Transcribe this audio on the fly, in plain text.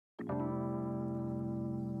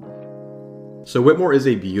So Whitmoor is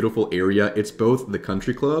a beautiful area. It's both the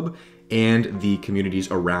country club and the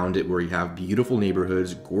communities around it where you have beautiful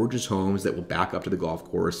neighborhoods, gorgeous homes that will back up to the golf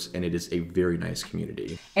course, and it is a very nice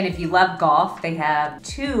community. And if you love golf, they have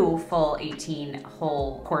 2 full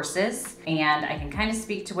 18-hole courses, and I can kind of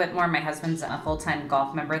speak to Whitmoor. My husband's a full-time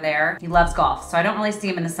golf member there. He loves golf, so I don't really see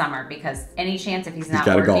him in the summer because any chance if he's not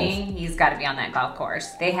working, he's got to be on that golf course.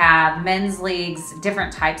 They have men's leagues,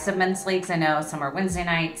 different types of men's leagues. I know some are Wednesday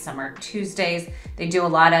nights, some are Tuesdays. They do a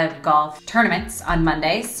lot of golf tournaments on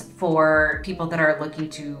Mondays for people that are looking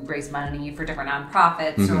to raise money for different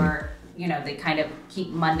nonprofits or, you know, they kind of keep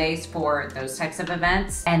Mondays for those types of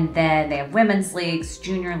events. And then they have women's leagues,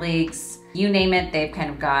 junior leagues, you name it, they've kind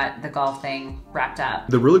of got the golf thing wrapped up.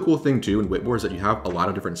 The really cool thing too in Whitmoor is that you have a lot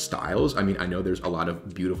of different styles. I mean, I know there's a lot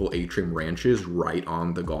of beautiful atrium ranches right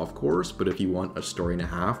on the golf course, but if you want a story and a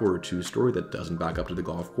half or a 2-story that doesn't back up to the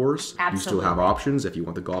golf course, you still have options if you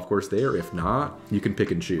want the golf course there. If not, you can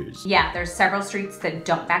pick and choose. Yeah, there's several streets that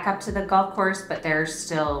don't back up to the golf course, but there's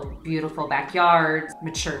still beautiful backyards,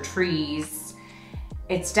 mature trees.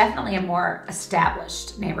 It's definitely a more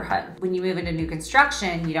established neighborhood. When you move into new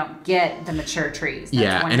construction, you don't get the mature trees.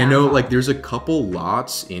 Yeah, and I know like there's a couple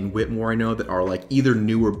lots in Whitmoor I know that are like either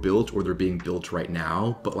newer built or they're being built right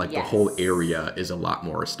now, but like the whole area is a lot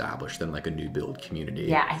more established than like a new build community.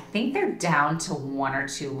 Yeah, I think they're down to 1 or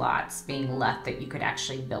 2 lots being left that you could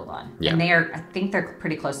actually build on. Yeah. And I think they're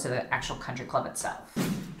pretty close to the actual country club itself.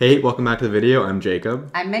 Hey, welcome back to the video. I'm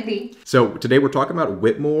Jacob. I'm Mindy. So today we're talking about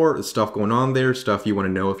Whitmoor, the stuff going on there, stuff you want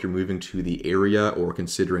to know if you're moving to the area or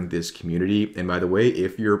considering this community. And by the way,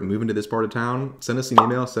 if you're moving to this part of town, send us an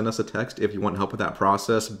email, send us a text if you want help with that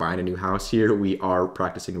process. Buying a new house here, we are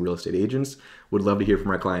practicing real estate agents. Would love to hear from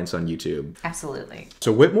our clients on YouTube. Absolutely.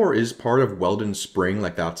 So Whitmoor is part of Weldon Spring,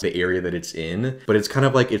 like that's the area that it's in, but it's kind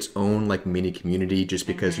of like its own like mini community just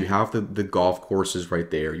because you have the golf courses right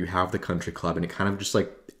there, you have the country club, and it kind of just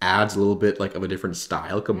like adds a little bit like of a different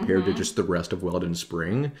style compared to just the rest of Weldon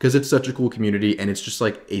Spring because it's such a cool community and it's just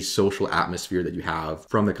like a social atmosphere that you have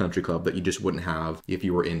from the country club that you just wouldn't have if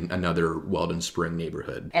you were in another Weldon Spring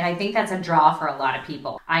neighborhood. And I think that's a draw for a lot of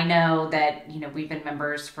people. I know that, you know, we've been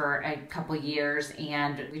members for a couple years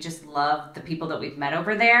and we just love the people that we've met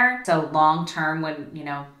over there. So long term, when, you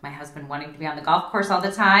know, my husband wanting to be on the golf course all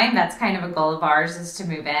the time, that's kind of a goal of ours is to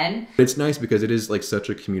move in. It's nice because it is like such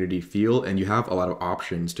a community feel and you have a lot of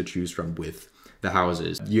options to choose from with the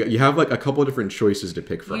houses. You have like a couple of different choices to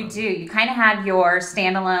pick from. You do. You kind of have your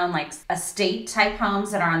standalone like estate type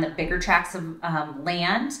homes that are on the bigger tracts of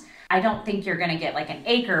land. I don't think you're going to get like an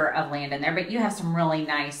acre of land in there, but you have some really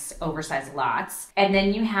nice oversized lots. And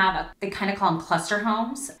then you have, they kind of call them cluster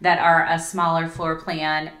homes that are a smaller floor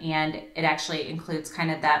plan. And it actually includes kind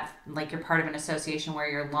of that, like you're part of an association where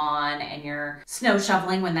your lawn and your snow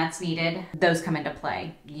shoveling when that's needed, those come into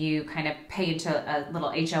play. You kind of pay into a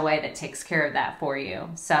little HOA that takes care of that for you.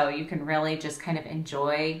 So you can really just kind of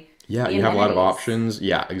enjoy. Yeah, you have a lot of options.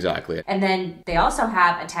 Yeah, exactly. And then they also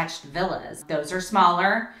have attached villas. Those are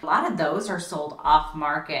smaller. A lot of those are sold off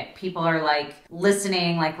market. People are like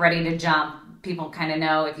listening, like ready to jump. People kind of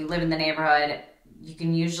know if you live in the neighborhood, you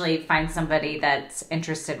can usually find somebody that's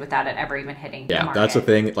interested without it ever even hitting the market. That's the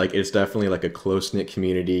thing. Like, it's definitely like a close-knit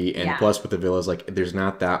community. And plus with the villas, like there's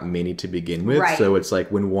not that many to begin with. Right. So it's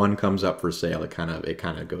like when one comes up for sale, it kind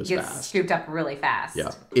of goes gets fast. Scooped up really fast.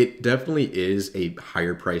 Yeah. It definitely is a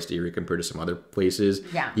higher priced area compared to some other places.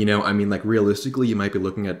 Yeah. You know, I mean, like realistically, you might be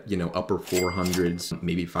looking at, you know, upper 400s,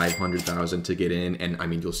 maybe 500,000 to get in. And I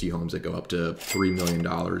mean, you'll see homes that go up to $3 million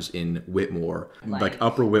in Whitmoor. Like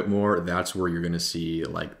upper Whitmoor, that's where you're going to see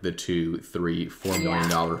like the $2, $3, $4 million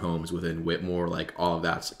homes within Whitmoor. Like all of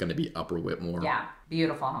that's going to be upper Whitmoor. Yeah,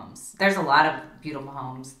 beautiful homes. There's a lot of beautiful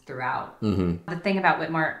homes throughout. The thing about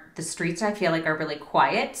Whitmoor, the streets I feel like are really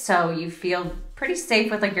quiet, so you feel pretty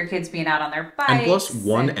safe with like your kids being out on their bikes. And plus,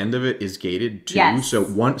 one end of it is gated too. Yes.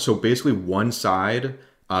 So basically, one side.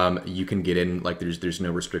 You can get in, like there's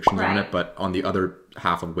no restrictions on it, but on the other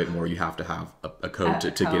half of Whitmoor, you have to have a code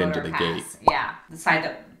to get into the gate. Yeah, the side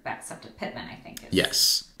that backs up to Pittman, I think.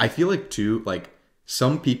 Yes. I feel like too, like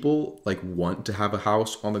some people like want to have a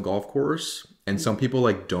house on the golf course and some people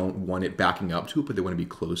like don't want it backing up to it, but they want to be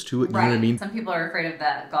close to it. You know what I mean? Some people are afraid of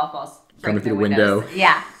the golf balls coming through the window.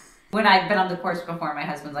 Yeah. When I've been on the course before, my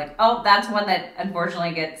husband's like, oh, that's one that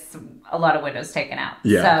unfortunately gets a lot of windows taken out.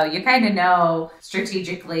 Yeah. So you kind of know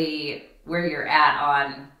strategically where you're at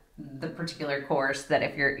on the particular course that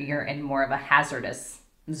if you're in more of a hazardous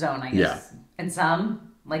zone, I guess. Yeah. And some,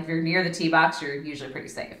 like if you're near the tee box, you're usually pretty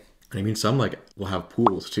safe. And I mean, some like will have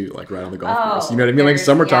pools too, like right on the golf course. You know what I mean? Like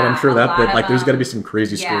summertime, I'm sure that like there's got to be some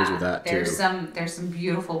crazy stories with that too. There's some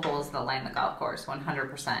beautiful pools that line the golf course,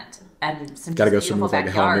 100%, and some got to go swim with like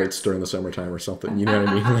helmets during the summertime or something. You know what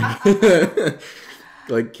I mean?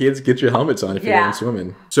 Like kids, get your helmets on if you're going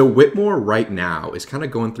swimming. So Whitmoor right now is kind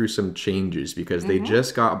of going through some changes because they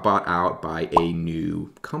just got bought out by a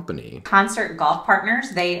new company. Concert Golf Partners.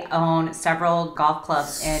 They own several golf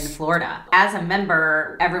clubs in Florida. As a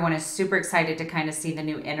member, everyone is super excited to kind of see the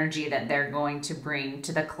new energy that they're going to bring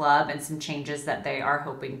to the club and some changes that they are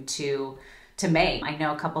hoping to make. I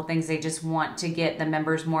know a couple things. They just want to get the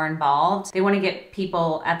members more involved. They want to get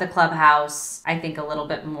people at the clubhouse, I think, a little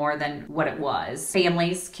bit more than what it was.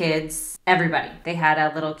 Families, kids, everybody. They had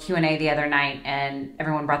a little Q&A the other night and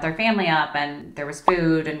everyone brought their family up and there was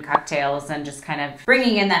food and cocktails and just kind of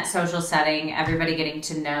bringing in that social setting, everybody getting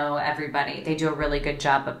to know everybody. They do a really good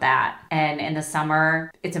job of that. And in the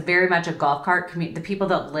summer, it's very much a golf cart community. The people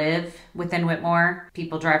that live within Whitmoor,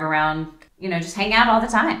 people drive around, you know, just hang out all the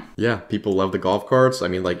time. Yeah, people love the golf carts. I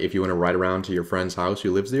mean, like if you want to ride around to your friend's house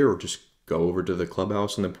who lives there or just go over to the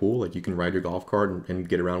clubhouse and the pool, like you can ride your golf cart and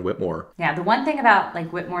get around Whitmoor. Yeah, the one thing about like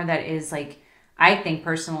Whitmoor that is like, I think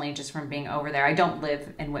personally, just from being over there, I don't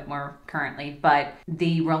live in Whitmoor currently, but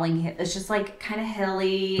the rolling hill, it's just like kind of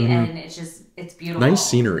hilly and it's beautiful. Nice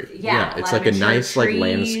scenery. Yeah, it's like a nice trees, like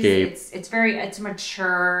landscape. It's a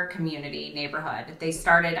mature community neighborhood. They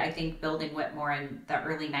started, I think, building Whitmoor in the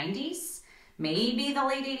early 90s. Maybe the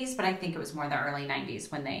late 80s, but I think it was more the early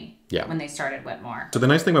 90s when they started Whitmoor. So the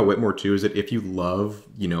nice thing about Whitmoor too is that if you love,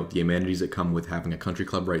 you know, the amenities that come with having a country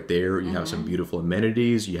club right there, you have some beautiful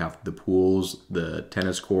amenities, you have the pools, the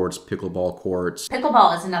tennis courts, pickleball courts.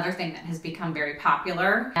 Pickleball is another thing that has become very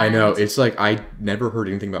popular. I know, it's like I never heard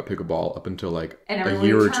anything about pickleball up until like a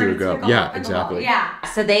year or two ago. Yeah, exactly. Yeah.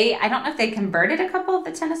 So I don't know if they converted a couple of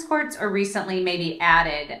the tennis courts or recently maybe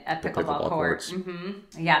added a pickleball court.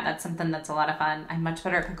 Yeah, that's something that's a lot of fun. I'm much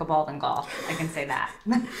better at pickleball than golf. I can say that.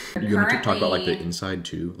 You want to talk about like the inside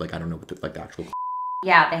too? Like I don't know what like the actual.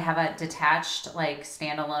 Yeah, they have a detached like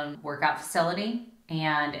standalone workout facility,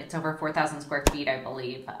 and it's over 4,000 square feet, I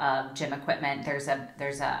believe, of gym equipment. There's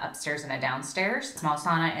a upstairs and a downstairs. Small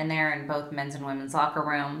sauna in there in both men's and women's locker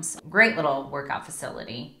rooms. Great little workout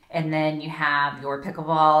facility. And then you have your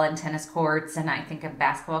pickleball and tennis courts, and I think a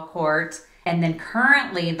basketball court. And then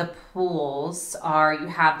currently the pools are, you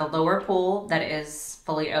have the lower pool that is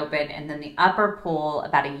fully open, and then the upper pool,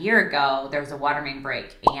 about a year ago, there was a water main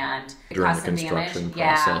break, and during the construction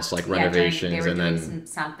process, like renovations, they were doing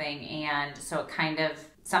something, and so it kind of,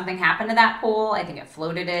 something happened to that pool. I think it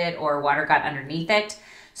floated it, or water got underneath it.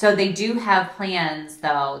 So they do have plans,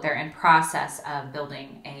 though. They're in process of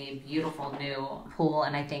building a beautiful new pool,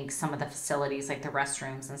 and I think some of the facilities, like the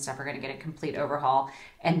restrooms and stuff, are going to get a complete overhaul.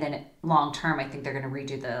 And then long term, I think they're going to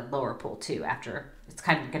redo the lower pool too. After it's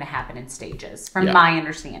kind of going to happen in stages, from my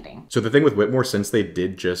understanding. So the thing with Whitmoor, since they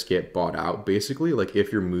did just get bought out, basically, like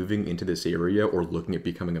if you're moving into this area or looking at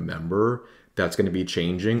becoming a member, that's going to be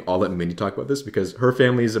changing. I'll let Mindy talk about this because her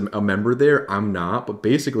family is a member there. I'm not. But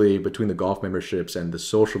basically, between the golf memberships and the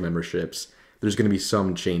social memberships, there's going to be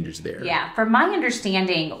some changes there. Yeah. From my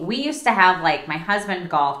understanding, we used to have, like, my husband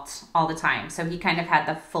golfed all the time. So he kind of had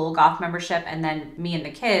the full golf membership. And then me and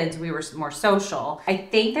the kids, we were more social. I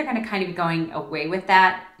think they're going to kind of be going away with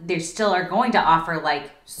that. They still are going to offer,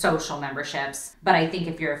 like, social memberships. But I think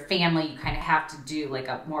if you're a family, you kind of have to do, like,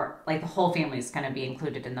 a more, like, the whole family is going to be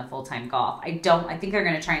included in the full-time golf. I think they're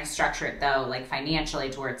going to try and structure it, though, like,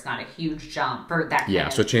 financially to where it's not a huge jump for that kind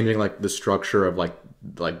of. So changing, like, the structure of, like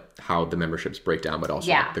how the memberships break down, but also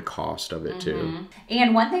like, the cost of it too.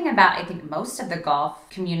 And one thing about, I think most of the golf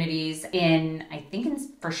communities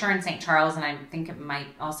for sure in St. Charles, and I think it might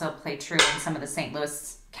also play true in some of the St.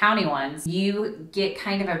 Louis County ones, you get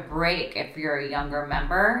kind of a break if you're a younger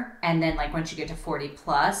member, and then like once you get to 40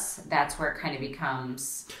 plus, that's where it kind of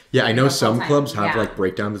becomes. Yeah, I know some clubs have like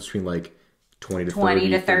breakdowns between like 20 to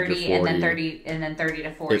 30, 30 and then 30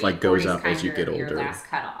 to 40. It like goes up as you get older. Your last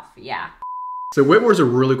cutoff, yeah. So Whitmoor's a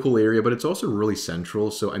really cool area, but it's also really central.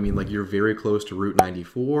 So, I mean, like, you're very close to Route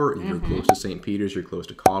 94. You're close to St. Peter's. You're close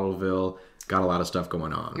to Cottleville. Got a lot of stuff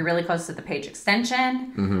going on. You're really close to the Page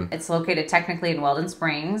Extension. It's located technically in Weldon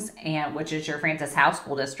Springs, which is your Francis House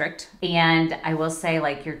School District. And I will say,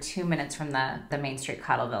 like, you're 2 minutes from the Main Street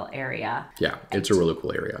Cottleville area. Yeah, it's a really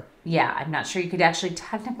cool area. Yeah, I'm not sure you could actually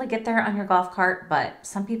technically get there on your golf cart, but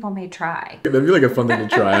some people may try. That'd be like a fun thing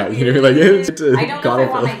to try out. You know, like, I don't know if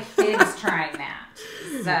I want my kids trying that.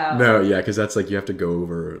 So No, yeah, because that's like you have to go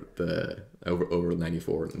over the over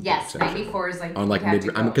 94. Yes, 94 is like on like mid.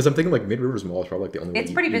 Because I'm thinking like Mid Rivers Mall is probably like the only.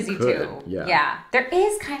 It's pretty busy too. Yeah. Yeah. There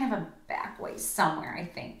is kind of a back way somewhere, I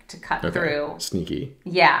think, to cut through. Sneaky.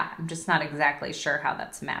 Yeah, I'm just not exactly sure how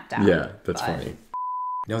that's mapped out. Yeah, that's funny.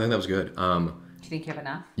 No, I think that was good. Do you think you have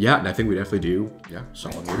enough? Yeah, and I think we definitely do. Yeah,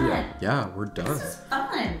 solid video. Yeah, we're done. This is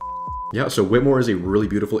fun. Yeah, so Whitmoor is a really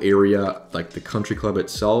beautiful area, like the country club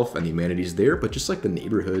itself and the amenities there, but just like the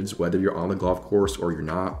neighborhoods, whether you're on the golf course or you're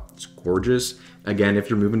not, it's gorgeous. Again, if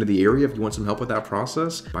you're moving to the area, if you want some help with that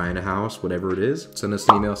process, buying a house, whatever it is, send us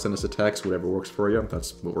an email, send us a text, whatever works for you.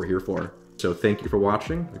 That's what we're here for. So thank you for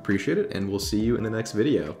watching. We appreciate it, and we'll see you in the next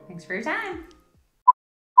video. Thanks for your time.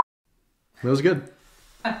 That was good.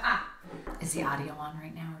 Is the audio on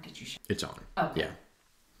right now, or did you? It's on. Okay. Yeah.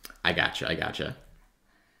 I gotcha.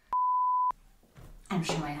 I'm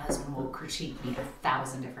sure my husband will critique me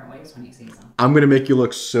 1,000 different ways when he sees them. I'm gonna make you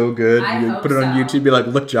look so good. I You hope put it on so. YouTube, be like,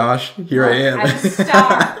 look, Josh, here I am. I'm a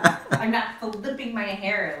star. I'm not flipping my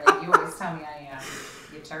hair like you always tell me I am.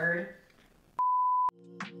 You turd.